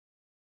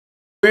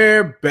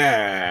We're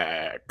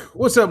back.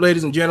 What's up,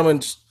 ladies and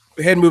gentlemen?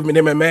 Head Movement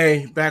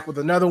MMA back with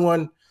another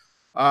one.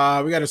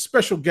 We got a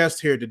special guest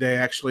here today,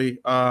 actually.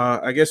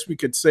 I guess we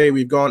could say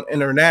we've gone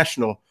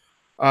international.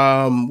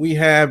 We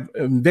have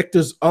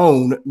Invicta's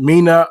own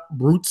Minna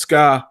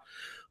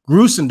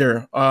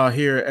Grusander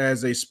here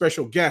as a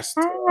special guest.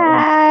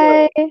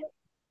 Hi.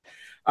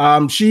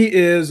 She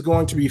is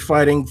going to be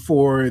fighting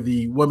for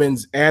the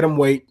women's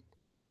Atomweight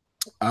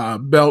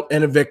belt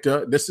in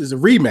Invicta. This is a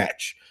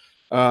rematch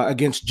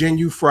against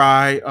Jin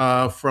Fry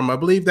from, I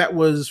believe that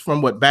was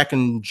from back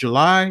in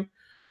July?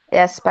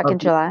 Yes, back in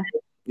July.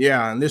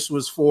 Yeah, and this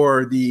was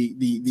for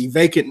the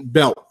vacant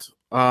belt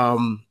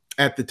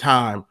at the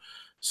time.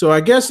 So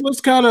I guess let's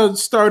kind of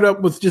start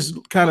up with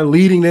just kind of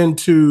leading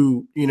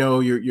into,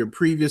 your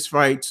previous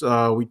fights.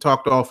 We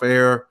talked off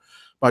air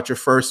about your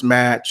first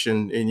match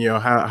and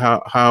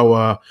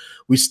how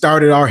we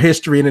started our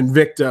history in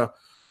Invicta.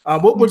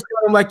 What was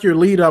kind of like your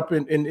lead up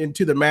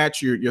into the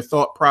match, your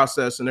thought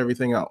process and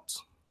everything else?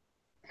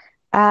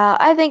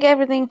 I think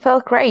everything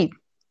felt great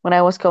when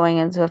I was going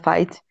into a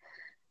fight,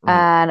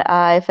 and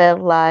I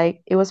felt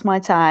like it was my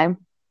time.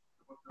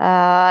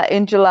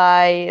 In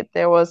July,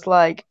 there was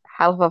like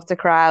half of the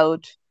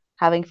crowd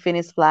having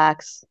Finnish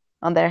flags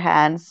on their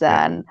hands,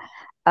 and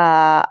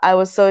I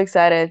was so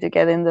excited to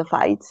get in the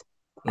fight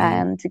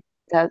and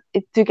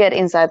to get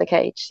inside the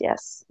cage.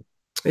 Yes.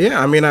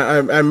 Yeah, I mean, I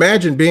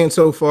imagine being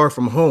so far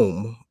from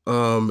home,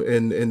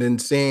 and then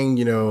seeing,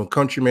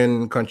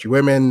 countrymen,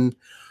 countrywomen,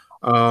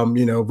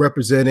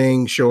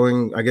 representing,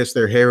 showing, I guess,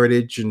 their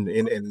heritage, and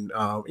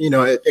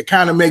it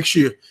kind of makes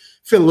you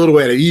feel a little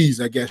at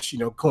ease, I guess,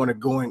 kind of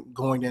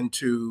going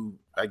into,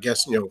 I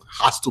guess,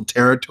 hostile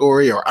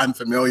territory or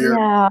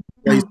unfamiliar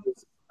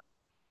places.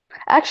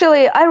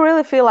 Actually, I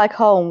really feel like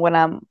home when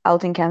I'm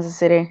out in Kansas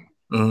City.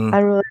 I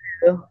really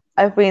do.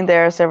 I've been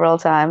there several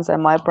times,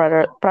 and my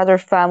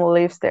brother's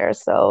family lives there,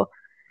 so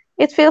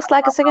it feels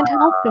like a second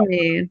home to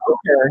me.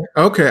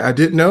 Okay, I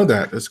didn't know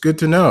that. That's good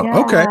to know.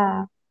 Okay.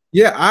 Yeah.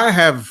 Yeah, I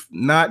have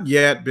not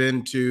yet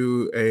been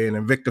to an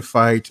Invicta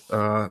fight.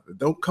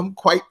 Don't come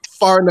quite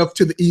far enough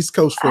to the East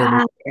Coast for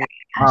me. Yes,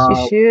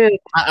 you should.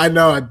 I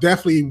know I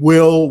definitely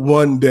will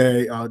one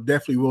day.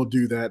 Definitely will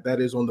do that. That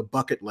is on the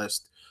bucket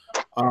list.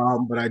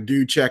 But I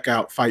do check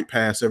out Fight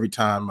Pass every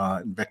time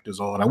Invicta's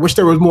on. I wish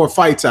there was more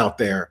fights out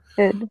there.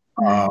 Good.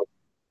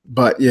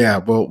 But yeah,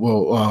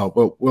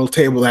 we'll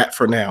table that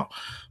for now.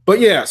 But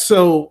yeah,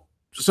 so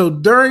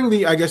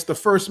during I guess the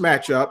first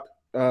matchup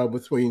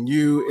between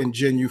you and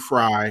Jin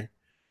Fry,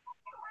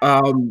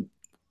 were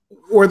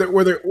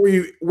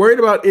you worried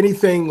about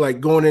anything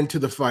like going into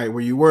the fight?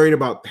 Were you worried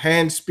about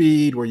hand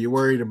speed? Were you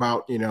worried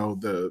about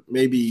the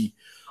maybe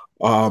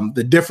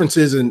the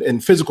differences in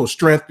physical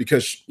strength,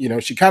 because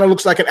she kind of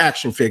looks like an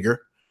action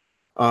figure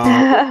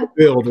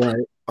build,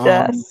 right?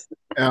 Yes.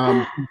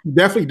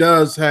 Definitely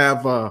does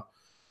have.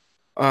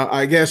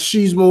 I guess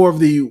she's more of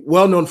the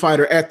well-known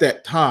fighter at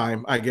that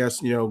time. I guess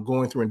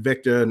going through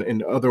Invicta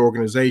and other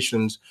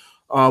organizations.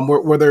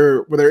 Were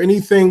there any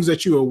things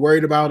that you were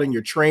worried about in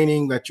your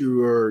training that you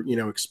were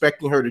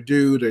expecting her to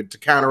do to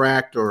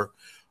counteract, or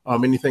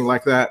anything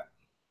like that?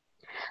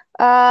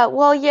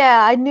 Well,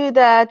 yeah, I knew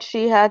that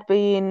she had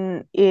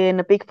been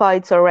in big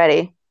fights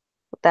already,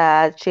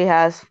 that she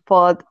has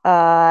fought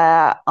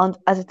on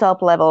at the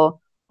top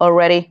level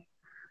already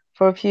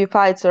for a few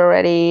fights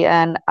already,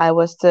 and I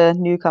was the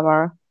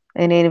newcomer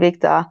in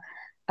Invicta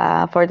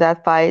for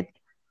that fight.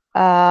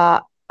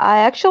 Uh, I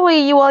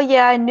actually, well,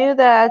 yeah, I knew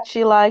that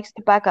she likes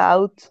to back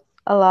out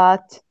a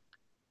lot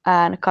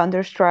and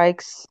counter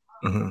strikes.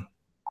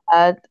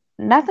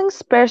 Nothing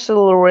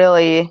special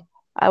really.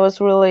 I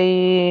was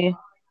really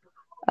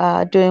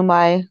doing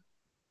my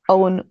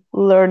own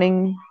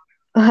learning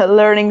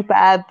learning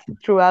path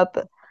throughout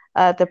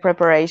the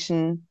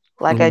preparation,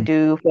 like I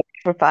do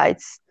for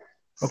fights.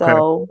 Okay.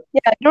 So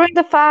yeah, during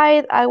the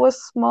fight, I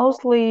was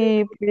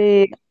mostly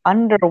pretty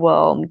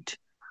underwhelmed.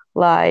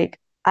 Like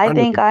I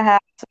think I had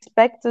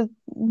expected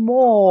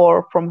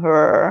more from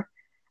her,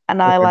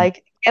 and I Okay.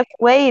 like kept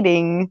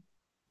waiting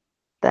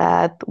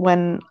that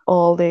when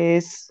all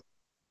this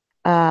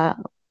uh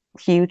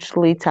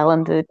hugely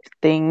talented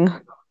thing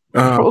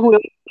will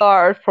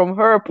start from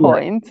her Right.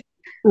 point.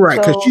 Right,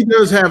 because So she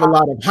does have a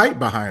lot of hype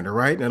behind her,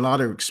 right? And a lot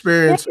of yeah,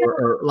 experience,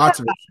 or lots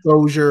of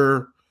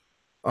exposure.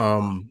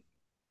 Um,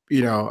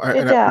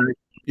 yeah,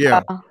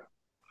 yeah.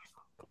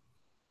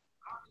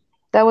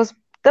 that was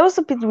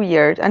a bit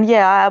weird, and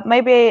yeah,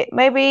 maybe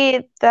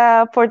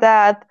for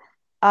that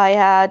I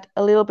had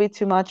a little bit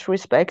too much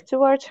respect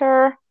towards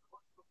her.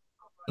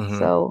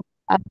 So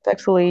I was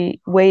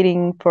actually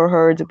waiting for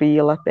her to be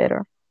a lot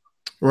better.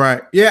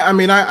 Right. Yeah. I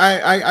mean,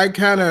 I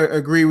kind of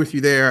agree with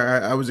you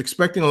there. I was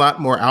expecting a lot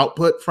more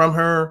output from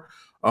her.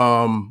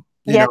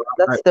 Yes,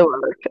 that's the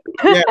word.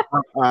 Yeah.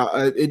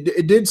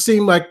 It did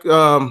seem like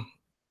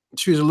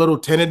she was a little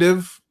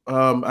tentative.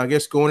 I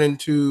guess going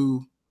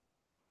into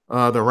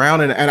the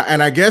round,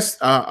 and I guess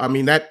I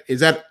mean that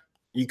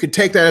you could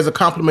take that as a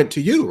compliment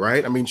to you,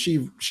 right? I mean,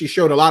 she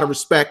showed a lot of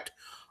respect,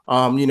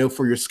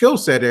 for your skill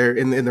set there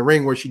in the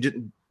ring, where she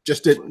didn't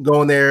just didn't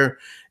go in there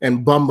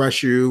and bum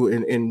rush you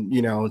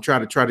and try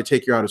to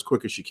take you out as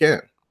quick as she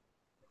can.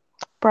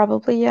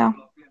 Probably, yeah.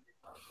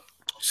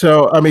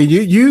 So I mean,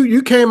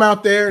 you came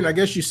out there, and I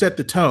guess you set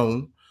the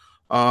tone.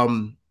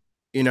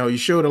 You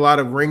showed a lot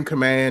of ring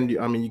command.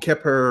 I mean, you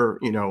kept her,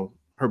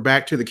 her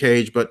back to the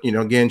cage, but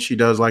again, she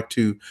does like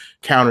to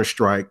counter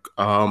strike.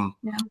 Yeah.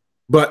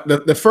 But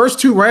the first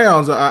 2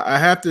 rounds, I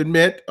have to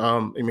admit, I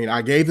mean,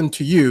 I gave them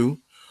to you.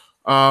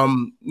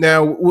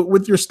 Now,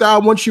 with your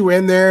style, once you were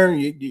in there,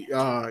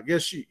 I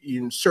guess you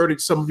inserted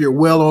some of your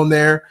will on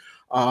there.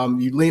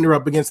 You leaned her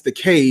up against the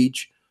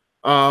cage.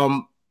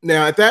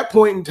 Now, at that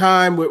point in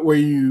time, were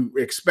you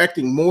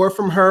expecting more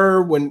from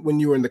her when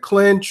you were in the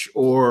clinch,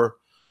 or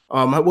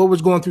what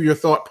was going through your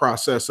thought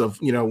process of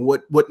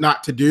what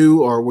not to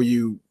do, or were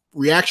you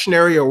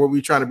reactionary, or were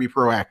we trying to be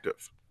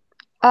proactive?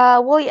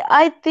 Well, yeah,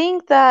 I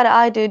think that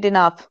I did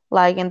enough,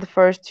 like in the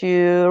first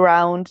 2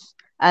 rounds,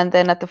 and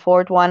then at the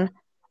fourth one,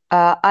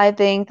 I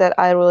think that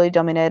I really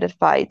dominated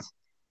fight,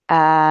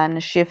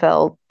 and she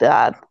felt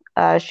that.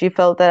 She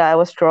felt that I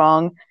was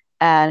strong,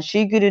 and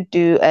she couldn't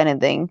do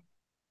anything.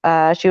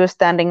 She was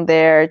standing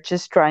there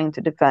just trying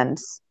to defend,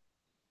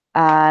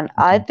 and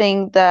I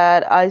think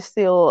that I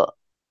still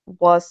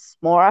was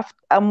more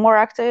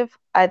active.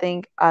 I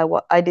think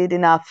I did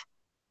enough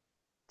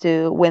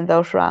to win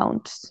those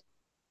rounds.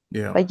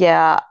 Yeah. But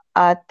yeah,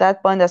 at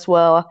that point as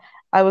well,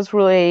 I was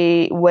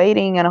really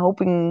waiting and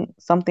hoping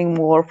something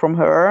more from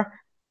her,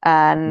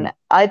 and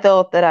I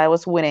thought that I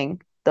was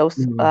winning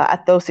those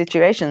at those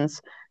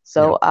situations.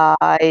 So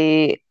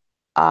I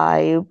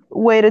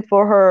waited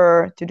for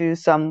her to do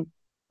some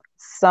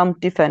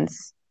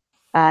defense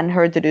and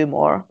her to do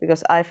more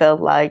because I felt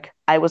like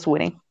I was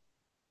winning.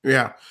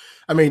 Yeah.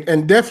 I mean,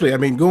 and definitely, I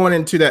mean, going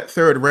into that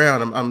 3rd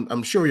round,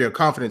 I'm sure your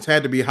confidence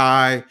had to be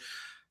high.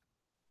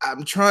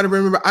 I'm trying to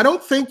remember. I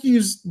don't think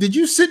did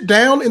you sit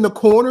down in the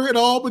corner at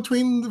all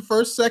between the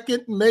first,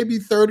 second, maybe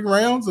 30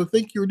 rounds? I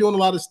think you were doing a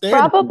lot of standing.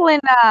 Probably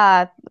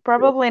not.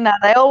 Probably not.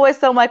 I always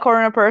tell my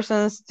corner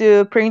persons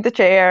to bring the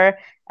chair,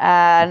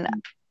 and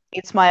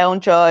it's my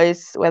own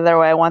choice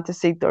whether I want to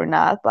sit or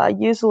not.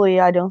 But usually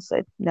I don't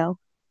sit. No,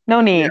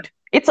 no need. Yeah.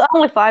 It's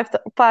only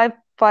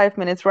 5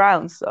 minutes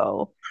round,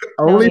 so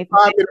only no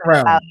 5-minute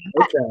round.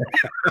 Okay.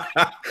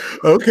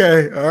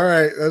 Okay. All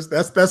right.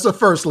 That's a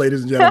first,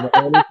 ladies and gentlemen.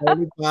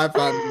 only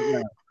 5-minute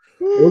round.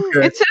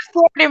 Okay. It's just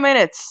 40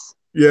 minutes.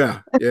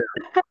 Yeah. Yeah.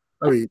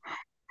 I mean,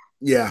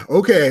 yeah.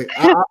 Okay.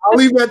 I'll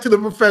leave that to the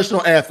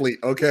professional athlete.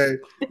 Okay.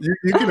 You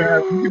can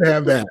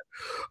have that.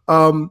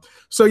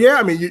 So yeah,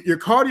 I mean, your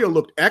cardio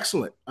looked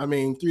excellent. I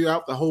mean,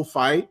 throughout the whole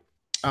fight.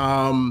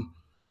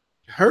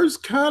 Hers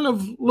kind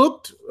of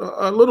looked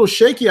a little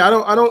shaky. I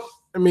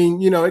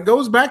mean, it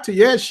goes back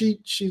to,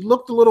 she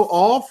looked a little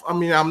off. I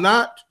mean, I'm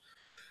not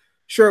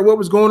sure what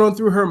was going on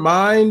through her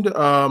mind.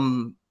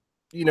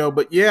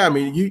 But yeah, I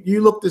mean, you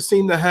look to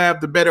seem to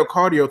have the better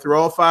cardio through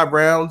all 5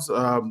 rounds.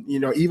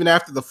 Even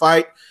after the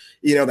fight,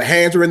 the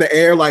hands are in the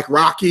air like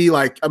Rocky.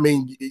 Like, I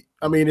mean,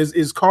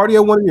 is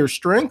cardio one of your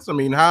strengths? I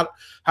mean, how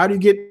do you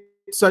get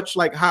such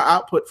like high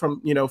output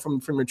from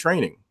your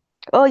training?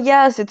 Oh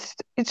yes, it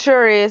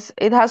sure is.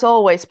 It has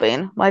always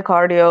been my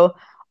cardio.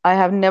 I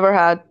have never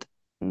had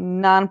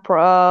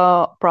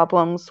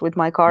problems with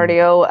my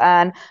cardio,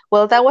 and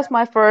well, that was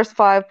my first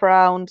 5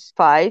 rounds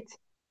fight,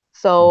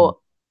 so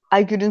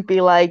I couldn't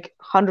be like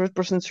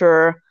 100%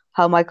 sure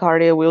how my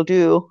cardio will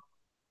do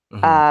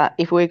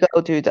if we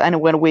go to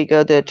and when we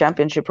go to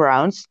championship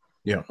rounds.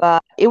 Yeah.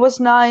 But it was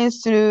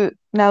nice to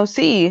now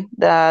see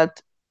that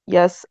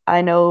yes,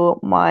 I know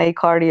my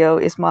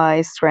cardio is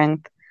my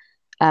strength,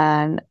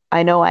 and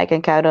I know I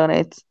can count on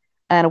it.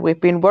 And we've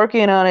been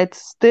working on it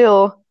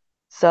still.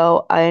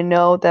 So I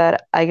know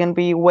that I can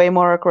be way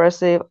more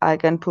aggressive. I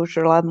can push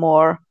a lot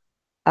more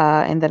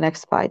in the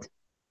next fight.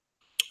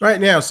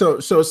 Right now, so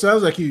it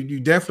sounds like you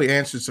definitely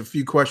answered a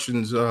few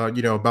questions,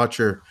 about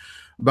your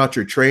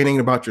training,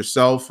 about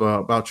yourself,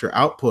 about your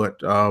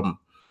output. And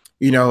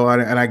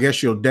I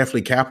guess you'll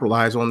definitely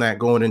capitalize on that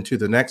going into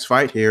the next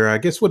fight here. I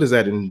guess what is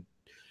that in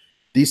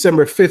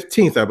December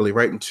 15th, I believe,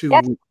 right? In 2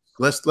 weeks.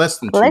 Less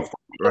than 2 weeks,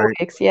 right?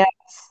 Yes.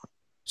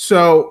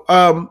 So,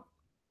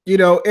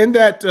 in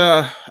that,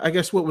 I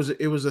guess it was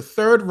a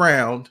 3rd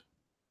round.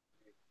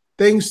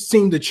 Things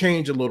seemed to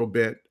change a little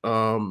bit.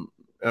 I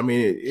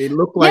mean, it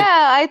looked like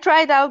I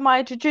tried out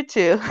my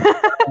jiu-jitsu.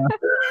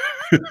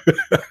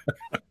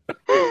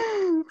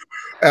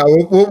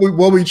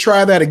 Will we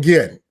try that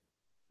again?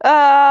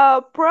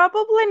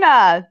 Probably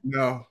not.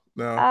 No.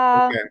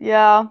 Okay.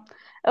 Yeah.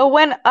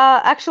 When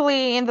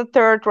actually in the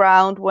 3rd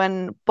round,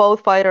 when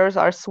both fighters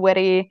are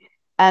sweaty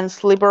and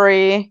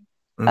slippery,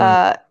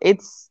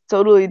 it's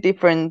totally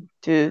different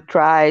to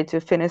try to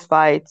finish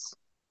fights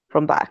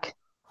from back.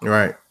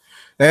 Right.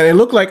 And it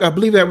looked like, I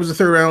believe that was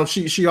the 3rd round.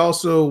 She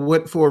also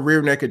went for a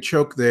rear naked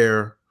choke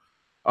there.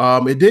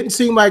 It didn't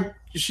seem like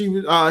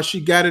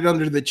she got it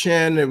under the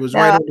chin. It was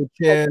right on the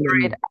chin.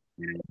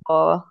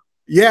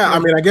 I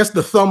mean, I guess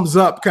the thumbs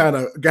up kind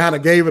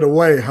of gave it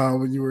away, huh?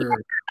 When you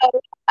were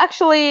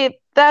actually,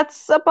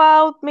 that's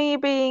about me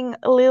being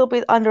a little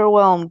bit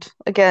underwhelmed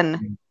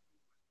again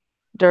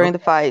during Okay.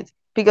 the fight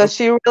because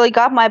she really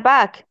got my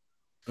back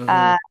Mhm.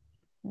 and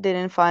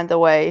didn't find a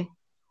way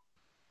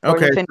for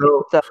the Okay. finish.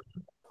 So So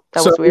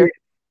that so was weird. we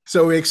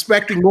so we're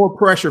expecting more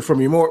pressure from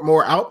you,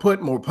 more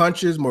output, more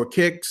punches, more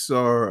kicks,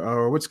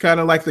 or what's kind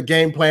of like the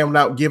game plan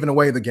without giving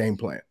away the game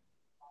plan.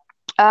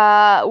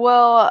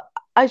 Well,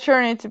 I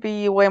sure need to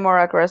be way more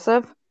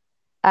aggressive,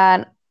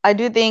 and I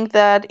do think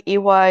that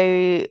if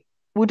I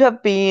would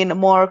have been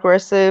more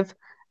aggressive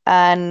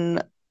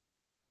and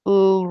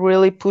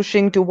really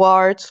pushing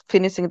towards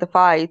finishing the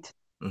fight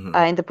Hmm.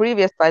 in the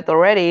previous fight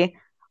already,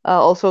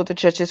 also the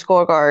judges'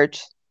 scorecard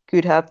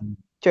could have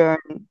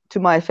turned to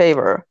my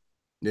favor.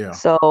 Yeah.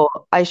 So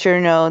I sure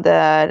know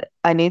that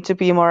I need to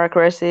be more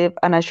aggressive,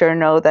 and I sure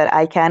know that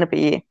I can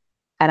be,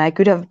 and I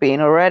could have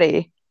been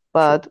already. Sure.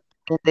 But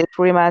in this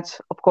rematch,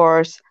 of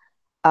course,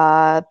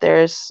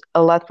 there's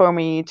a lot for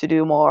me to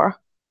do more,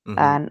 Hmm.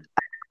 and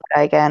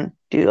I can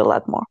do a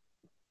lot more.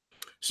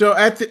 So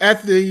at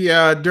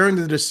the during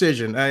the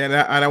decision, and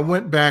I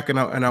went back and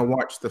I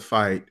watched the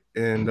fight,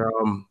 and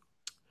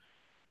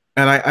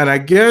I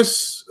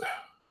guess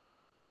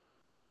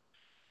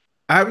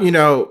I when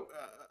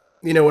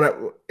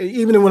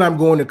even when I'm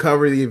going to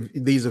cover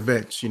these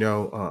events, a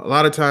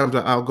lot of times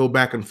I'll go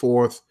back and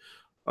forth.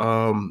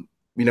 Um,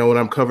 when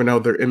I'm covering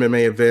other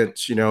MMA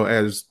events,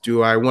 as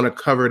do I want to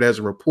cover it as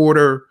a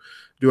reporter?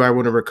 Do I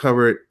want to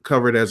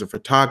cover it as a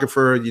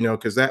photographer?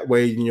 Because that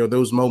way,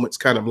 those moments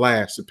kind of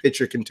last. A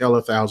picture can tell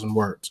 1,000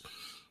 words.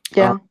 Uh,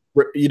 Yeah,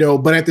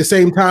 but at the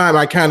same time,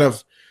 I kind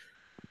of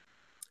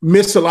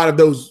miss a lot of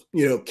those,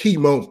 key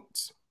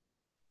moments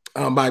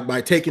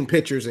by taking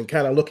pictures and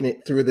kind of looking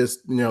at through this,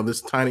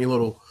 this tiny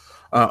little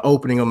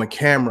opening on the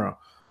camera.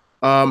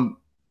 Um,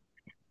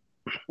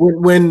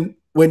 when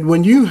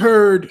you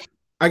heard,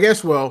 I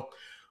guess, well,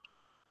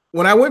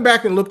 when I went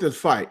back and looked at the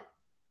fight,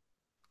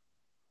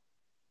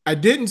 I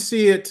didn't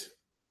see it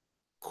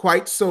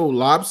quite so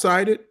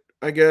lopsided,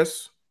 I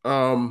guess.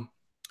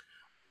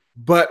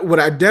 But what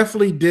I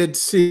definitely did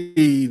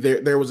see,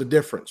 there was a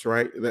difference,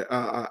 right?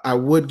 I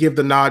would give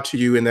the nod to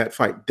you in that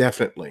fight,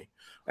 definitely.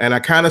 And I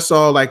kind of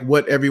saw like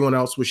what everyone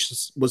else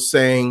was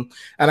saying.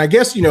 And I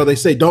guess, they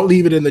say don't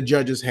leave it in the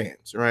judge's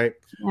hands, right?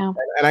 yeah,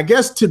 And I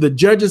guess to the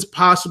judges,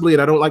 possibly,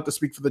 and I don't like to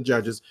speak for the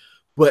judges,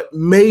 but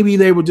maybe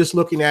they were just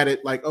looking at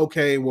it like,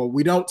 okay, well,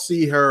 we don't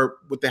see her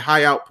with the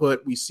high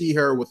output. We see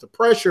her with the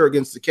pressure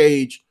against the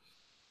cage,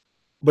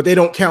 but they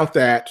don't count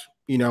that,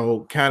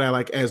 kind of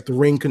like as the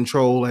ring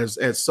control, as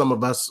some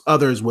of us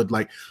others would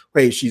like.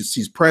 Hey,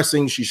 she's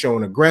pressing, she's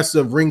showing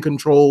aggressive ring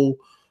control.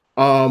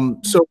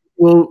 So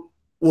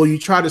will you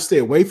try to stay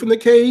away from the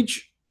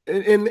cage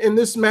in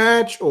this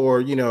match, or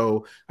I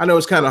know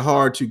it's kind of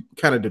hard to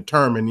kind of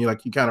determine. You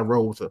kind of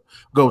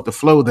go with the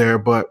flow there,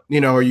 but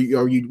are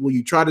you will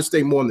you try to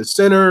stay more in the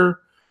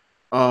center?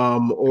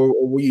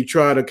 Or will you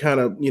try to kind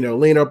of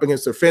lean up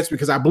against the fence,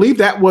 because I believe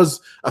that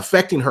was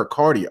affecting her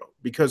cardio,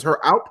 because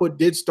her output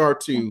did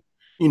start to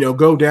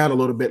go down a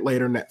little bit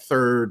later in that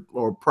third,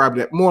 or probably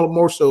that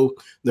more so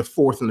the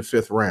fourth and the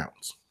fifth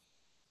rounds.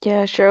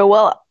 yeah, sure.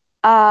 Well,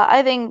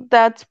 I think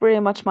that's pretty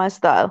much my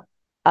style.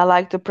 I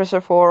like to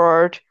pressure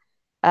forward,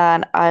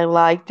 and I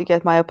like to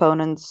get my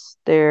opponents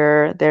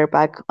their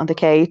back on the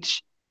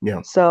cage.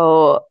 Yeah.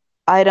 So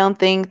I don't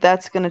think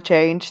that's gonna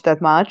change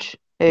that much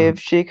Mhm. if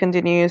she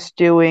continues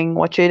doing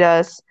what she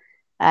does,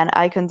 and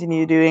I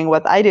continue doing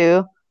what I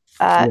do.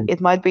 Yeah. It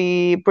might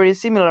be pretty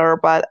similar,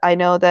 but I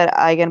know that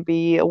I can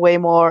be way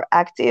more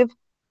active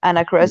and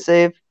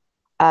aggressive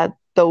at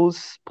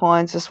those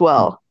points as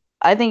well.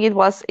 I think it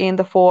was in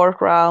the fourth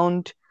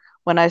round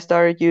when I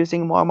started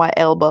using more my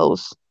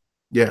elbows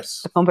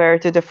Yes.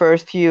 compared to the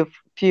first few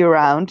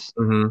rounds.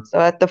 Hmm. So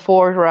at the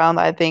fourth round,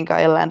 I think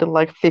I landed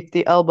like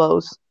 50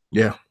 elbows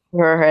Yeah.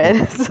 per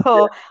head.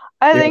 So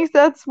I Yeah. think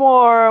that's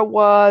more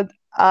what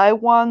I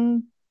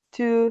want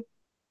to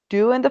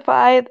do in the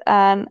fight,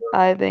 and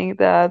I think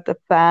that the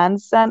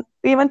fans and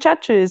even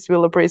judges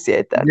will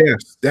appreciate that.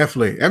 Yes,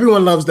 definitely.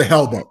 Everyone loves the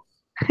elbow.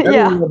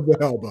 Yeah. Everyone loves the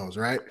elbows,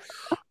 right?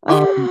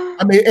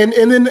 I mean,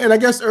 and I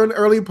guess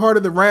early part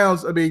of the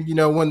rounds, I mean,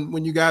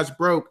 when you guys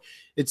broke,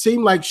 it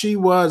seemed like she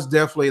was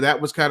definitely,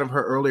 that was kind of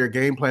her earlier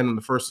game plan in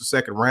the first and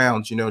second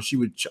rounds.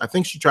 I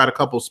think she tried a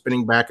couple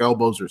spinning back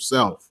elbows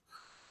herself.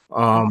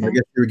 I Okay.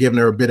 guess you were giving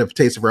her a bit of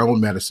taste of her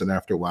own medicine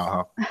after a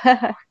while,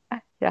 huh?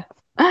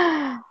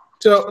 Yeah.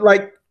 So,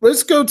 like,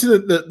 let's go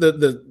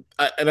to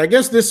and I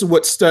guess this is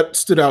what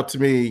stood out to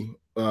me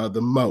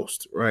the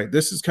most, right?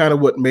 This is kind of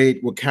what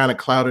kind of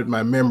clouded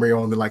my memory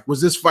on the, like,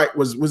 was this fight,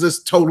 was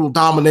this total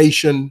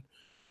domination?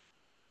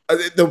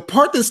 The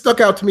part that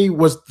stuck out to me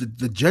was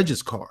the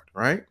judges card,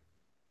 right?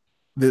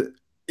 The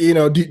do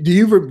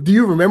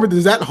you remember,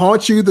 does that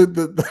haunt you,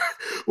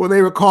 when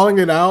they were calling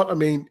it out? I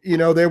mean,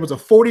 there was a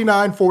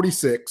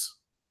 49-46,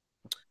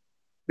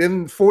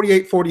 then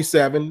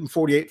 48-47,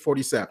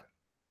 48-47,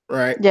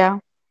 right? Yeah.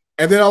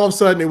 And then all of a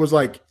sudden it was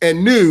like,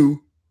 and new,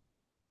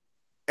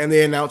 and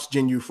they announced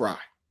Jin Yu Fry.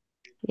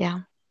 Yeah. I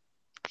mean,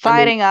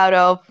 Fighting out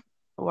of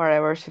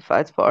wherever she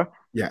fights for.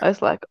 Yeah, I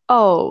was like,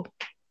 oh,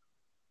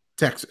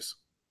 Texas.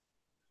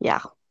 yeah,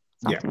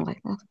 Yeah. something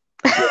like Yeah.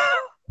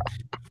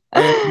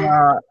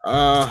 that.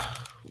 And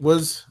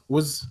was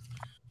was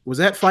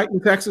that fight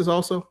in Texas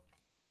also?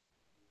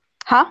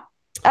 Huh?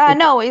 I think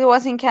No, it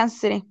was in Kansas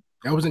City,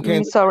 that was in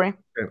Kansas. Missouri.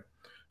 Okay.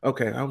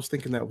 Okay, I was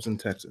thinking that was in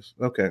Texas.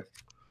 Okay.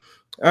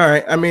 All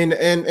right. I mean,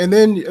 and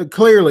then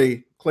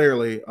clearly,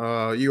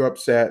 you're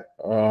upset.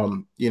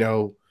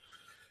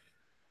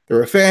 There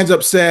were fans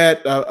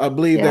upset. I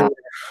believe there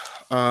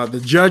Yeah, were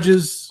the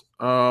judges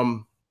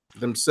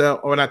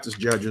themselves, or not just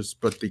judges,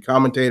 but the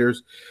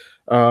commentators.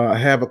 I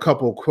have a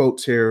couple of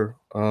quotes here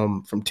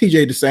from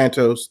TJ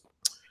DeSantis.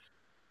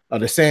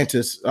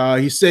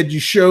 He said you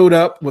showed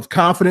up with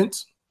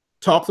confidence,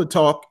 talk the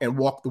talk, and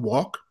walk the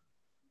walk.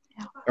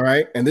 yeah, All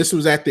right, and this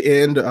was at the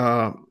end,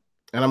 and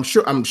I'm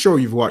sure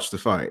you've watched the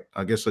fight.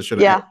 I guess I should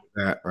have yeah, asked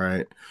that,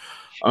 right?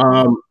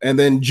 sure. And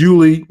then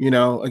Julie,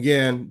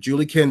 again,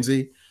 Julie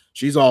Kinsey,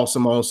 she's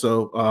awesome.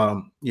 Also,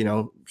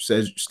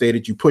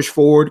 stated you push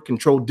forward,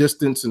 control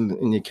distance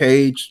in your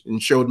cage, and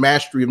showed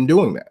mastery in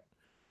doing that.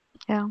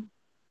 Yeah,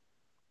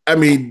 I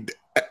mean,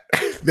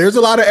 there's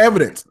a lot of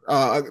evidence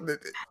that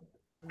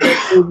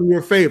goes in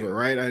your favor,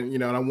 right?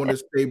 And I want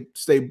to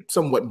stay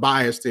somewhat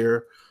biased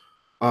here,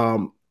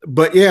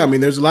 but yeah, I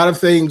mean, there's a lot of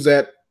things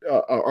that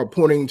are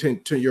pointing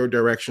to your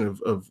direction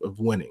of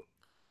winning.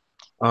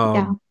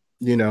 yeah,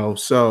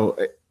 So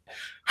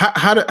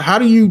how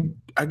do you,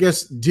 I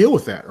guess, deal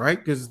with that, right?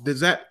 Because does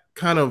that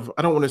kind of,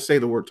 I don't want to say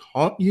the word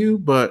haunt you,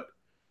 but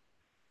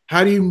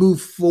how do you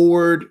move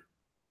forward?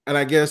 And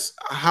I guess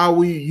how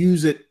we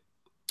use it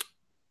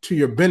to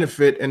your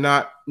benefit and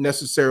not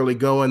necessarily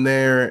go in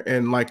there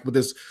and like with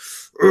this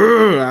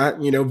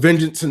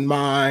vengeance in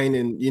mind,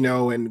 and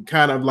and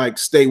kind of like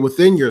stay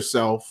within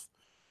yourself,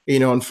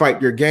 and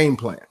fight your game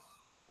plan.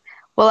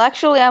 Well,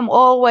 actually, I'm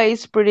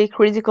always pretty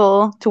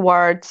critical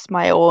towards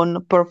my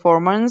own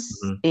performance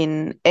Mhm.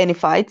 in any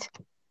fight.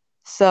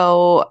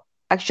 So,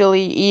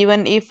 actually,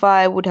 even if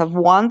I would have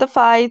won the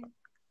fight,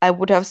 I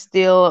would have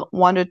still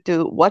wanted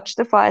to watch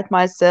the fight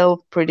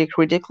myself pretty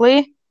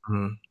critically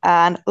Mhm.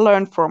 and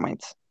learn from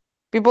it.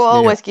 People Yeah.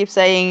 always keep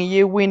saying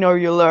you win or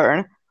you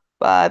learn,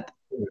 but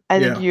I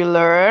think Yeah. you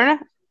learn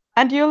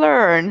and you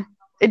learn.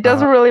 It Uh,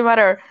 doesn't really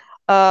matter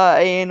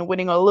in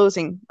winning or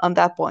losing on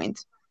that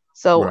point.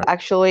 So right.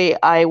 actually,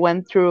 I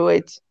went through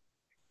it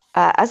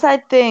as I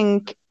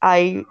think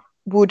I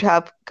would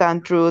have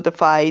gone through the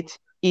fight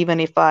even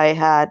if I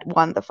had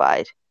won the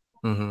fight.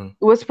 Hmm.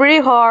 It was pretty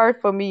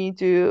hard for me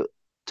to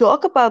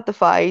talk about the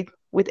fight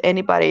with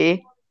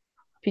anybody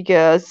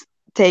because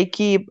they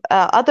keep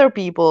other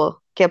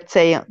people kept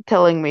saying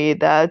telling me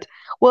that,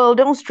 well,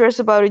 don't stress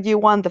about it, you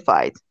won the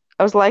fight.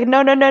 I was like,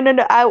 no, no, no, no,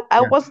 no, I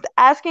Yeah. wasn't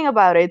asking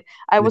about it,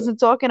 I Yeah. wasn't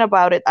talking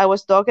about it, I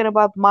was talking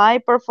about my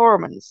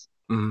performance.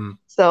 Hmm.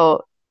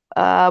 So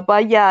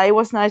but yeah, it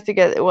was nice to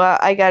get, well,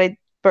 I got it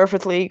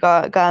perfectly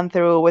gone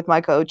through with my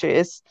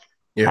coaches,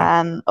 Yeah.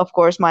 and of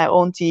course my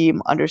own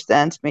team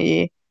understands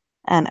me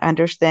and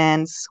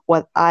understands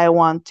what I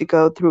want to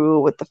go through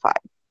with the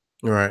fight.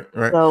 Right.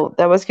 Right. So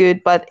that was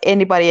good. But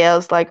anybody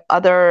else, like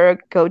other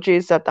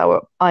coaches at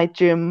my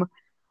gym,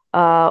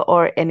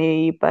 or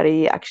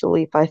anybody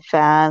actually fight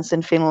fans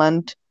in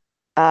Finland,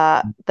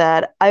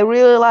 that I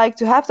really like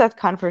to have that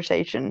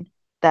conversation.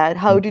 That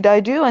how did I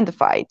do in the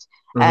fight,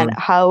 and Hmm.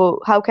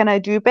 how can I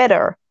do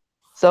better?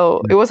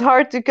 So it was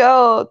hard to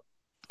go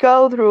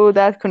through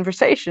that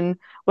conversation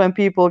when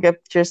people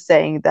kept just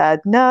saying that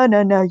no,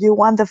 no, no, you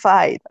won the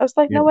fight. I was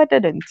like, Yeah. no, I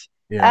didn't,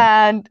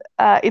 Yeah. and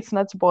it's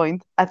not the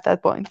point at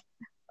that point.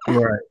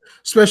 Right.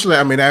 Especially,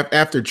 I mean,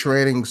 after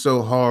training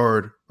so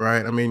hard,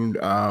 right? I mean,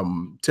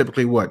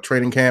 typically what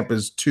training camp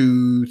is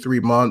 2, 3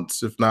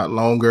 months, if not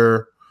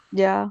longer.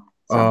 Yeah,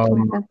 something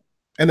like Um, that.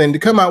 and then to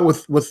come out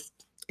with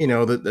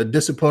the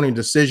disappointing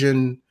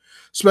decision,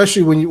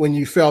 especially when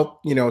you felt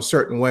a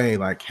certain way,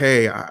 like,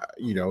 hey,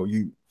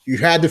 you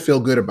had to feel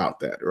good about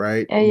that,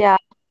 right? Yeah,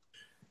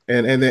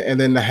 And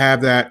then to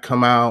have that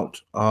come out,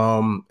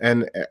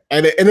 and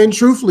then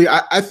truthfully,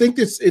 I think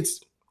it's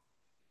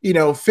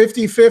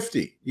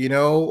 50-50,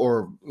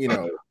 or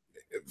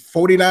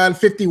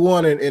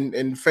 49-51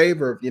 in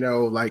favor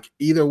of, like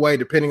either way,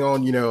 depending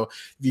on, if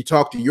you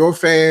talk to your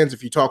fans,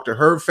 if you talk to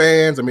her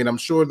fans. I mean, I'm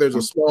sure there's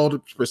a small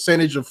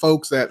percentage of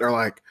folks that are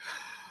like,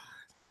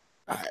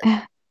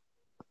 yeah,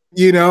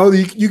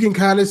 you can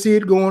kind of see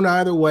it going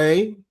either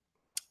way.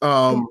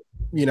 yeah, Um,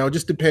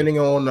 just depending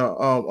on,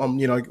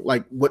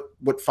 like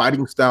what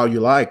fighting style you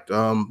liked.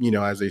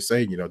 As they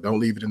say, don't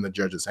leave it in the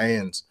judge's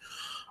hands.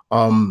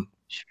 Um,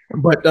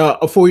 sure. but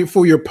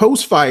for your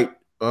post fight,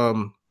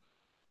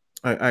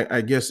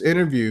 I guess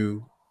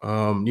interview,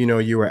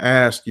 you were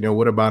asked,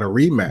 what about a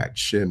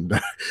rematch? And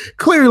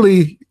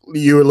clearly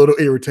you were a little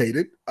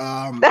irritated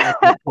at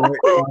that point.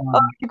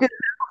 You could-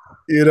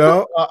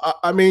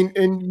 I mean,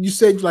 and you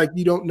said like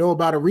you don't know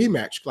about a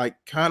rematch. Like,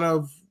 kind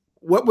of,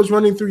 what was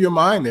running through your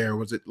mind there?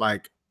 Was it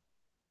like,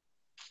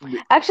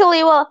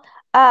 Actually, well,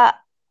 uh,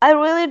 I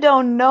really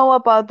don't know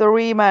about the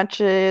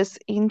rematches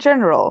in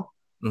general.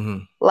 mm-hmm,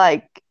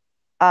 Like,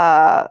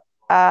 uh,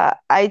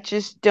 I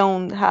just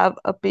don't have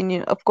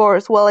opinion, of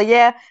course. Well,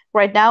 yeah,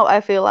 right now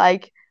I feel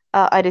like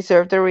I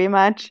deserve the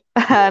rematch,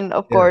 and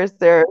of Yeah. course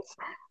there's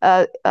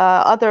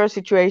other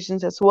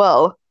situations as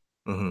well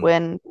Hmm.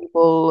 when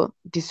people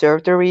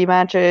deserve the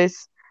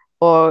rematches,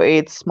 or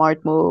it's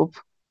smart move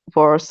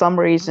for some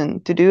reason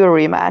to do a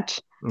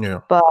rematch. Yeah.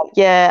 But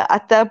yeah,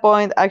 at that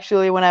point,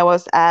 actually, when I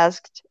was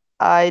asked,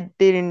 I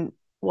didn't.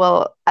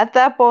 Well, at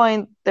that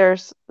point,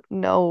 there's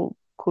no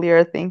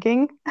clear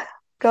thinking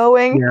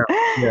going. Yeah.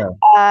 Yeah.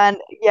 And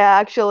yeah,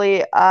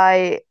 actually,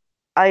 I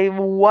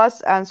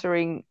was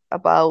answering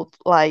about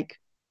like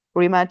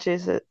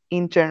rematches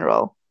in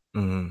general.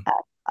 Hmm.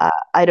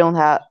 I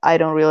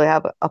don't really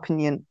have an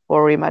opinion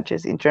for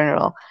rematches in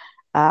general.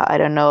 I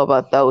don't know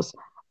about those.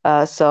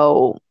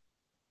 So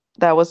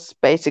that was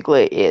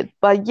basically it.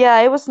 But yeah,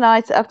 it was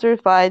nice after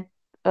the fight.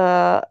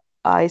 Uh,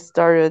 I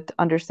started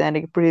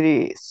understanding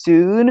pretty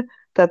soon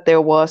that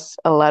there was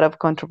a lot of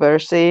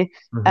controversy,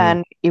 Hmm.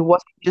 and it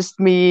wasn't just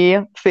me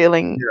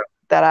feeling Yeah.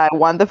 that I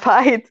won the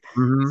fight.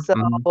 Hmm. So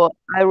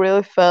Hmm. I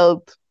really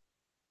felt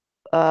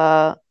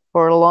uh,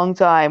 for a long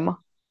time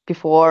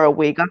before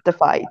we got the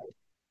fight,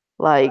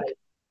 like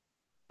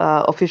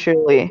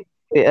officially,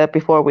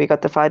 before we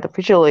got the fight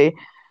officially,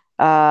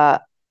 uh,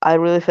 I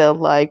really felt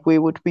like we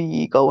would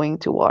be going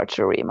to watch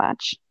a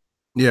rematch.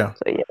 Yeah.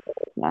 So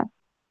yeah.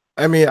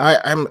 I mean,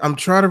 I'm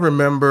trying to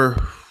remember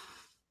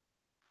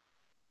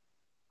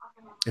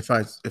if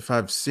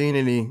I've seen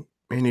any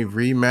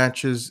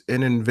rematches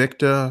in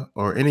Invicta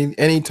or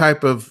any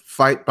type of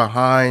fight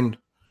behind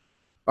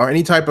or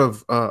any type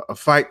of a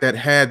fight that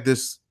had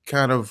this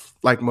kind of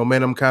like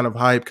momentum, kind of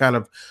hype, kind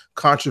of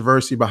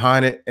controversy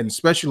behind it, and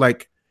especially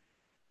like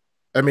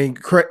I mean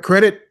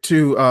credit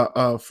to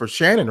for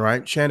Shannon,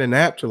 right? Shannon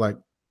Knapp to like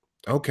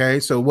okay,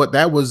 so what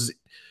that was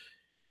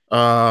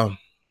uh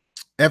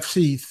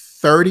FC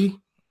 30,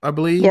 I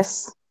believe,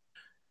 Yes.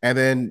 and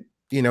then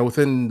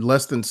within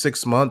less than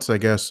 6 months, I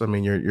guess. I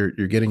mean, you're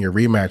getting your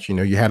rematch.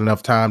 You had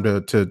enough time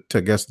to I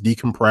guess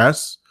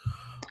decompress,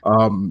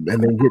 and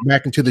then get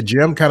back into the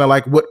gym. Kind of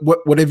like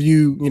what have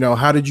you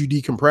how did you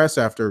decompress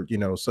after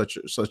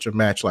such a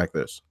match like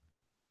this?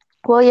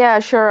 Well, yeah,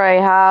 sure. I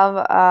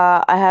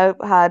have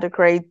had a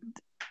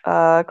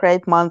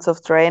great months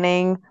of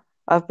training.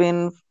 I've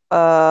been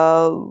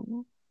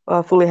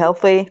fully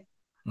healthy.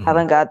 Hmm.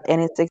 Haven't got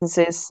any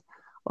sicknesses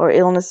or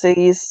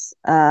illnesses,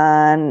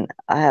 and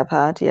I have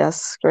had,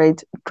 yes,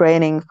 great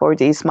training for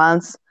these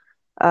months.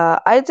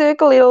 I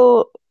took a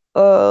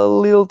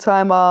little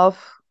time off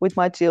with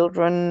my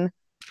children.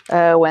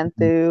 Went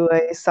to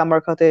a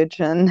summer cottage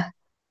and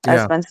I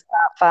Yeah. spent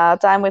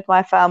time with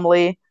my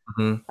family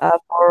Hmm.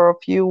 for a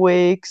few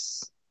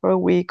weeks, for a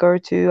week or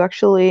two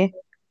actually.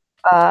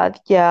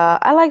 Yeah,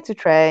 I like to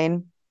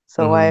train,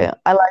 so Hmm.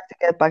 I like to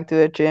get back to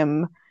the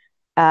gym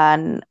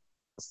and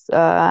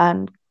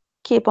and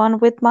keep on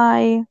with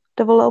my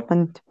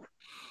development.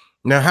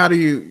 Now, how do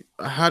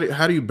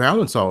you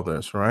balance all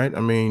this, right? I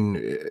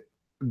mean,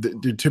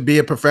 to be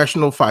a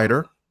professional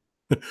fighter,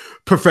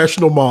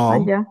 professional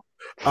mom. Yeah,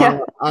 Uh, yeah.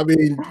 I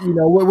mean,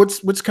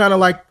 what's kind of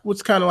like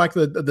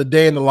the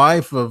day in the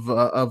life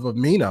of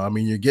Minna. I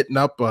mean, you're getting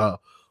up,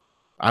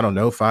 I don't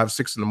know, 5,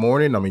 6 in the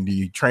morning. I mean, do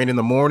you train in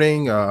the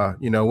morning?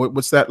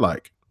 What's that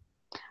like?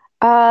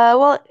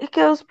 Well, it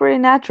goes pretty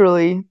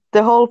naturally.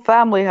 The whole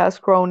family has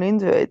grown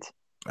into it.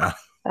 Uh,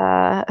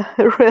 Uh,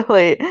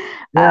 really.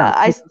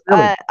 yeah,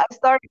 really. I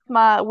started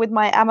with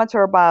my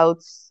amateur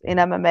bouts in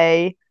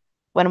MMA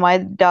when my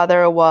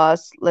daughter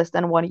was less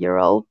than 1 year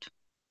old.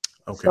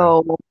 Okay.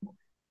 So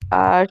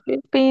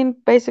she's been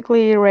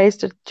basically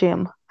raised at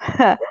gym.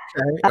 Okay.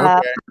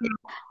 Uh,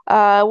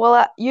 Okay.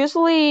 well,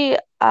 usually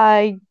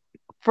I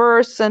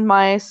first send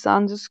my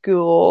son to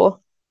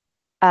school,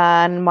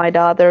 and my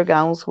daughter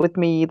goes with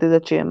me to the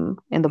gym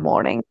in the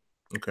morning.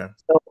 Okay.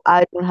 So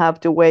I don't have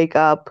to wake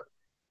up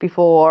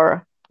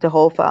before the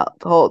whole fa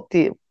the whole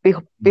the, be,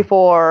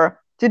 before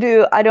to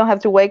do. I don't have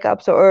to wake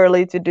up so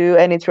early to do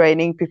any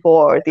training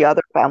before the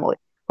other family,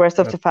 rest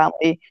of the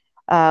family,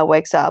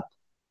 wakes up.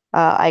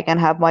 I can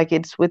have my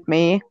kids with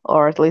me,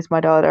 or at least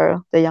my daughter,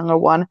 the younger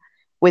one,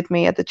 with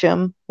me at the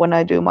gym when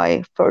I do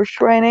my first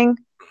training.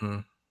 Hmm.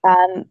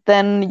 And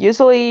then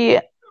usually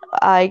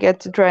I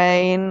get to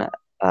train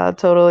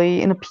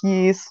totally in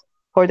peace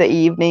for the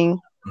evening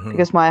Hmm.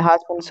 because my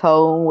husband's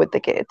home with the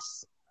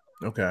kids.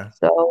 Okay.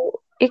 So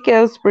it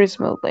goes pretty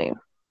smoothly.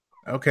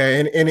 Okay.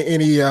 And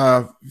any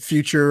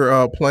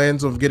future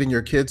plans of getting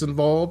your kids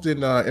involved in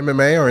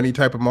MMA or any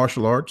type of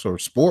martial arts or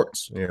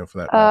sports, for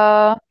that matter?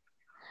 Uh,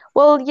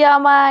 well, yeah,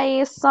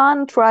 my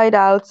son tried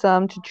out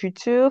some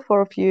jiu-jitsu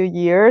for a few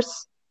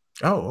years.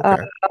 Oh, Uh,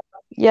 okay.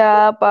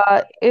 yeah,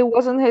 but it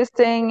wasn't his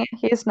thing.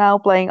 He's now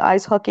playing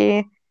ice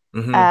hockey,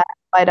 Hmm. and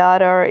my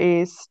daughter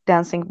is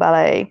dancing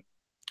ballet.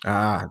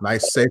 Ah,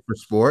 nice, safer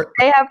sport.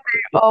 They have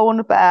their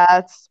own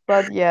paths,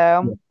 but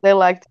yeah, they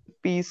like to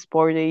be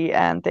sporty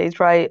and they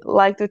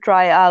like to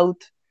try out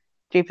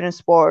different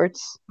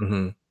sports.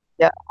 Hmm.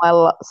 Yeah,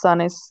 my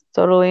son is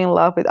totally in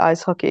love with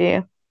ice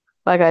hockey.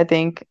 like I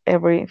think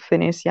every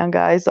Finnish young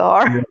guys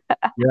are.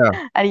 Yeah.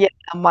 Yeah. And yeah,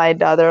 my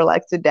daughter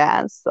likes to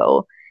dance,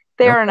 so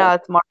they are Okay.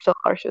 not martial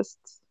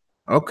artists.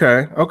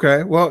 Okay.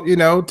 Okay. Well,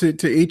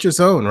 to each his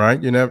own,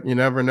 right? You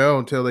never know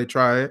until they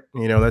try it.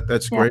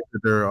 That's Yeah. great that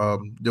they're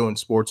doing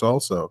sports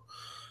also.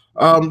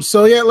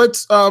 So yeah,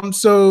 let's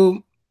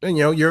so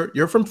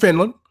you're from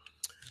Finland.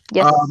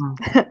 Yes. Um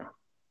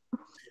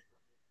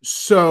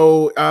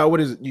so what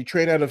is it? You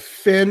train out of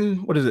Finn?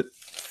 What is it?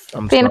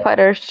 I'm Finn sorry.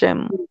 Fighters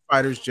Gym.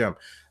 Fighters Gym.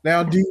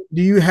 Now, do Yes.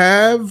 do you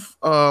have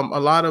a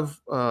lot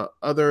of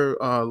other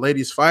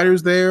ladies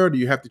fighters there? Do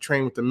you have to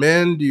train with the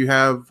men? Do you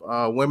have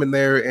women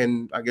there?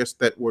 And I guess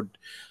that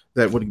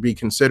would be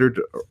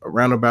considered a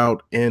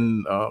roundabout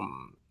in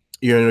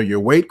your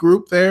weight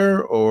group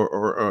there,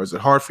 or is it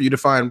hard for you to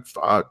find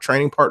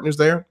training partners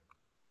there?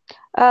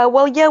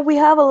 Well, yeah, we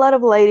have a lot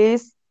of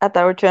ladies at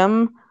our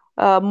gym.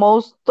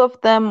 Most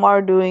of them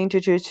are doing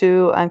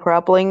jiu-jitsu and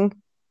grappling.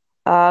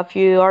 A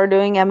few are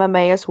doing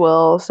MMA as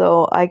well,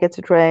 so I get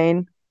to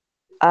train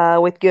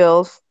with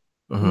girls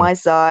Hmm. my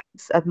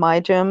size at my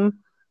gym.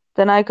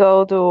 Then I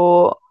go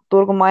to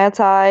Turku Muay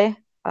Thai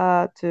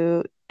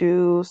to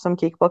do some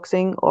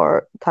kickboxing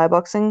or Thai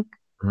boxing.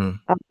 Hmm.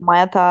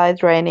 Muay Thai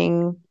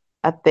training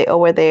at the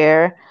over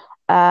there.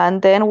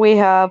 And then we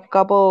have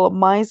couple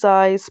my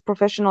size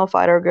professional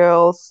fighter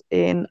girls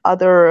in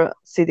other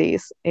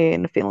cities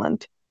in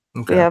Finland.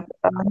 We Okay. have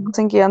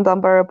Helsinki and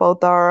Tampere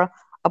both are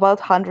about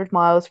 100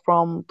 miles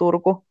from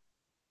Turku. Okay.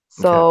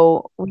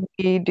 So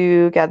we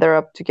do gather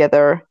up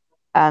together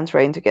and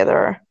train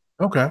together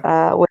Okay.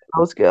 with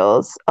those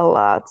girls a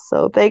lot.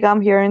 So they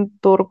come here in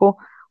Turku,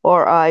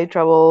 or I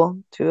travel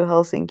to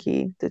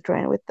Helsinki to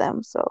train with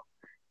them. So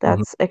Mhm.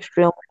 that's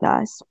extremely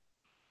nice.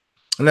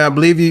 And I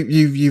believe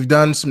you've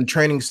done some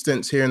training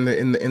stints here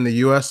in the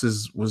U.S.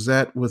 Was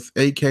that with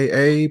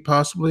AKA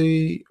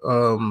possibly?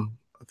 I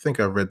think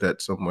I read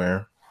that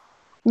somewhere.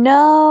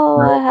 No,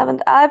 No. I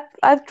haven't.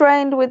 I've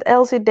trained with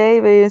Elsie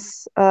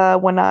Davis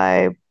when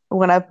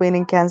I've been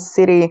in Kansas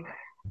City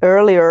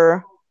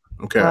earlier,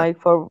 Okay.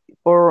 like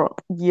for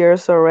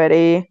years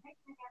already.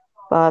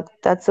 But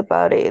that's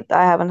about it.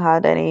 I haven't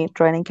had any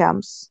training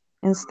camps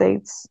in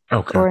States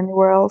Okay. or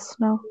anywhere else.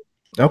 No.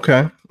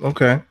 Okay.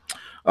 Okay.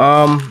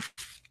 Um.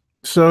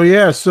 So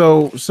yeah.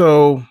 So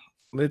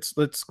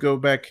let's go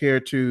back here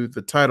to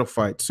the title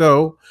fight.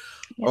 So,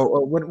 Yes.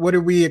 what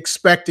are we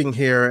expecting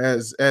here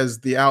as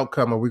the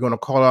outcome? Are we going to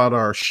call out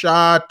our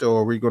shot,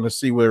 or are we going to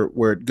see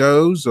where it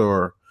goes,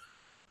 or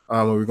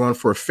are we going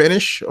for a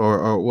finish,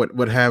 or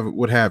what have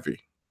you?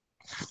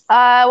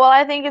 Well,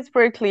 I think it's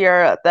pretty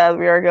clear that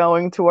we are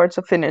going towards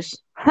a finish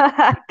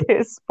at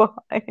this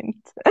point.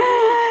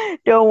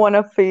 Don't want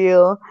to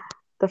feel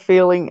the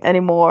feeling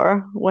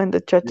anymore when the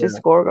judges' Yeah.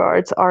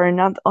 scorecards are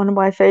not on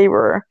my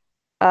favor.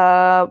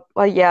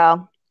 But yeah,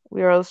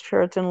 we are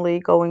certainly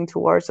going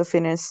towards a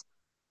finish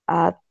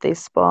at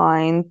this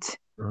point.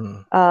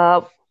 Mhm.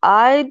 Uh,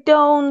 I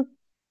don't,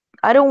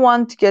 I don't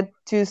want to get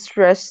too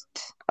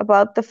stressed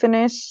about the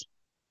finish.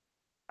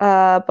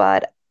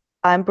 But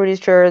I'm pretty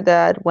sure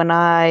that when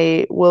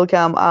I will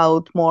come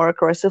out more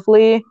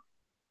aggressively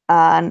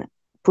and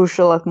push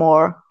a lot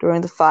more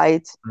during the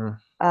fight, Mhm.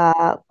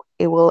 uh,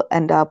 it will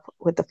end up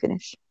with the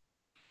finish.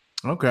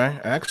 Okay,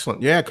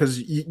 excellent. Yeah, because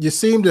you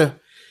seem to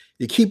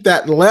you keep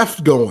that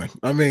left going.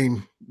 I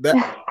mean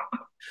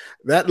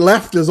that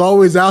left is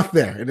always out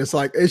there, and it's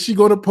like, is she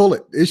going to pull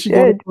it? Is she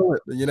going to Good. pull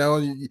it?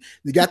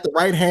 You got the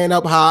right hand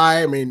up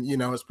high. I mean,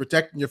 it's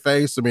protecting your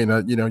face. I mean,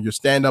 your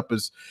stand up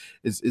is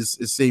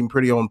seem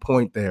pretty on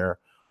point there.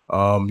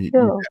 You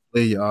Sure.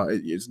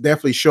 definitely it's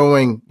definitely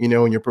showing in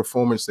your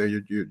performance there.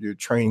 Your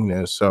training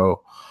there.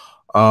 So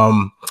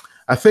um,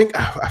 I think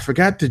I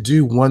forgot to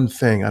do one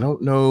thing. I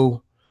don't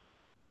know.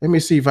 Let me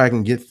see if I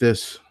can get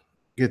this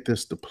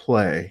to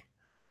play.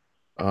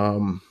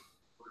 Um,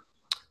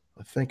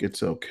 I think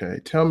it's okay.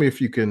 Tell me if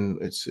you can.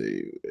 Let's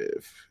see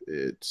if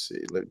it's.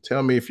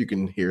 Tell me if you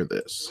can hear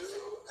this.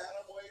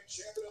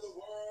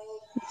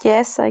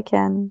 Yes, I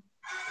can.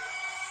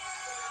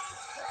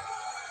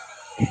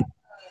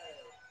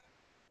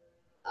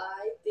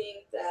 I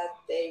think that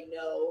they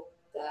know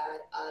that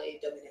I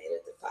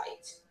dominated the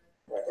fight.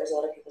 There's a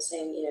lot of people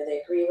saying,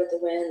 they agree with the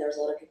win. There's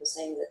a lot of people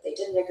saying that they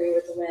didn't agree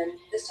with the win.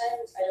 This time,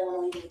 I don't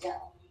want to leave you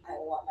down. I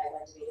want my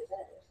win to be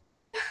definitive.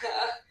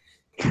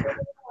 A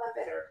lot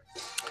better.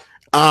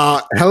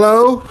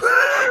 Hello,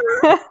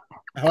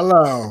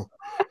 hello.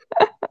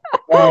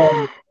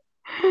 Um,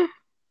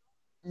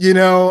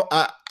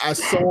 I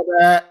saw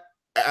that.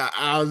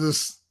 I was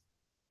just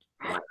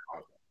wow.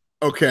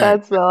 Okay.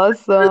 That's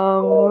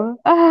awesome.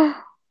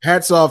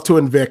 Hats off to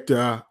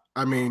Invicta.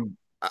 I mean,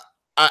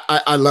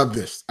 I love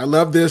this. I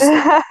love this.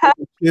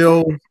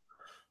 Skills.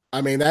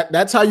 I mean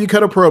that's how you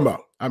cut a promo.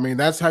 I mean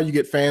that's how you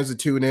get fans to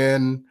tune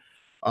in.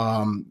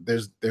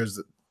 There's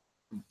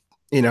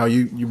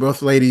you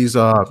both ladies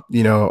are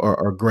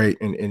great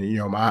in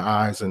my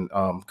eyes, and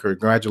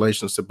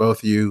congratulations to both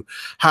of you.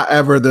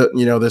 However,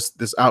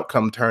 this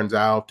outcome turns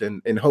out,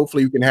 and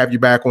hopefully we can have you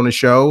back on the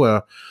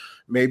show,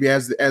 maybe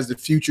as the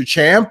future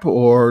champ,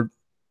 or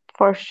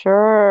For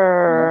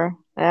sure.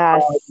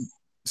 Yes.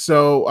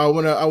 So I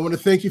wanna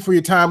thank you for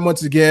your time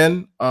once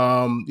again. Thank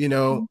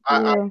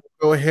I you.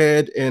 go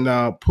ahead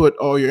and put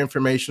all your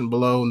information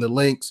below in the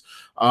links.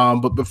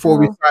 But before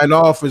we Sure. sign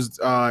off, is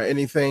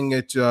anything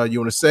that you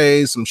want to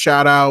say? Some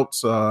shout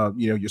outs,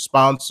 your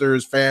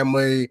sponsors,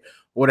 family,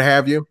 what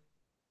have you.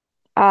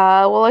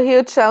 Well, a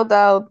huge shout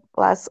out,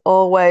 as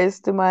always,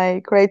 to my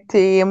great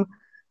team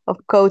of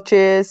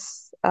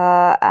coaches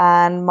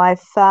and my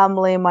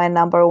family, my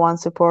number one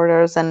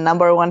supporters and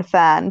number one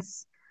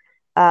fans.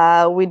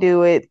 We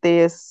do it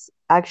this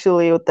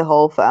actually with the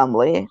whole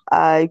family.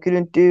 I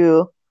couldn't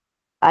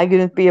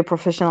be a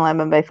professional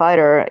MMA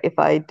fighter if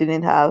I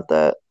didn't have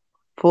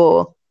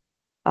full,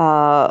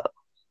 uh,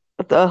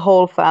 the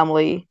whole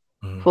family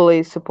Mhm.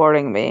 fully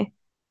supporting me.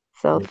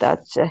 So Yeah.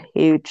 that's a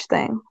huge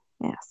thing.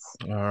 Yes.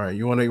 All right.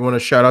 You want to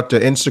shout out to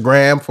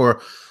Instagram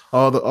for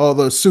all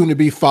the soon to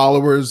be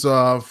followers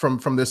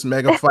from this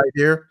mega fight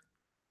here.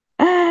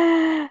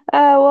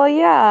 Well,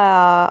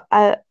 yeah,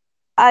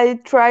 I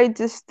try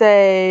to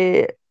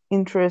stay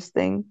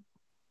interesting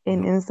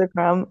in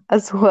Instagram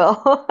as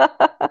well.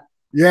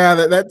 Yeah,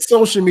 that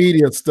social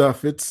media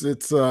stuff, it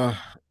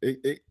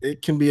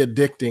can be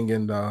addicting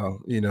and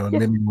in Yeah.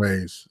 many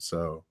ways.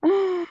 So,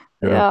 you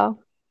know.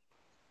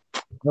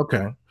 Yeah.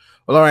 Okay.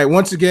 Well, all right.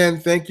 Once again,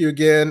 thank you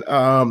again.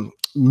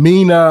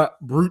 Minna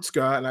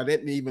Brutska, and I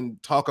didn't even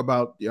talk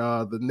about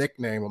the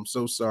nickname. I'm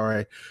so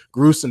sorry.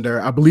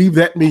 Grusander. I believe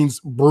that means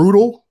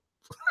brutal.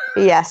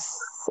 Yes,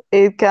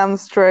 it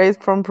comes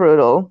straight from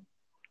Brutal.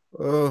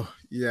 Oh,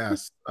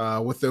 yes.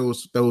 With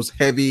those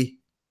heavy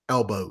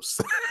elbows.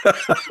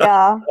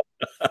 Yeah.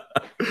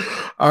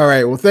 All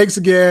right. Well, thanks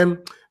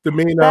again to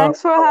Minna.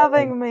 Thanks for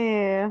having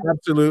me.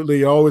 Absolutely.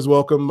 You're always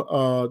welcome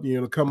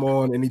to come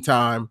on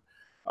anytime.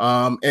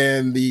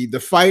 And the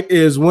fight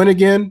is when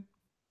again?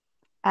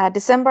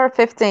 December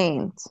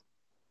 15th.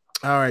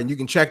 All right, you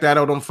can check that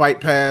out on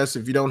Fight Pass.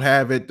 If you don't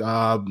have it,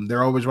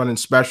 they're always running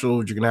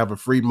specials. You can have a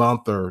free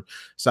month or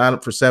sign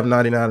up for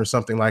 $7.99 or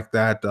something like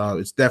that.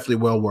 It's definitely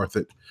well worth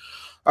it.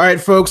 All right,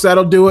 folks,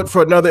 that'll do it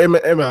for another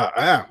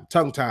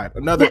tongue tied.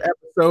 Another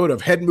episode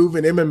of Head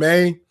Moving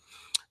MMA.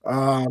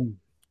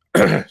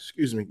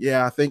 Excuse me.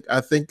 Yeah, I think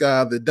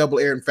the double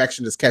air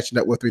infection is catching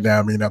up with me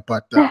now, Mina,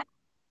 but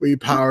we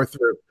power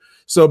through.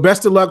 So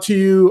best of luck to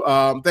you.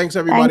 Thanks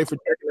everybody Thank for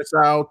checking us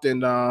out,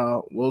 and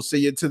we'll see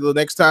you till the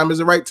next time is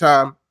the right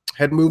time.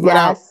 Head movement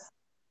out. Yes.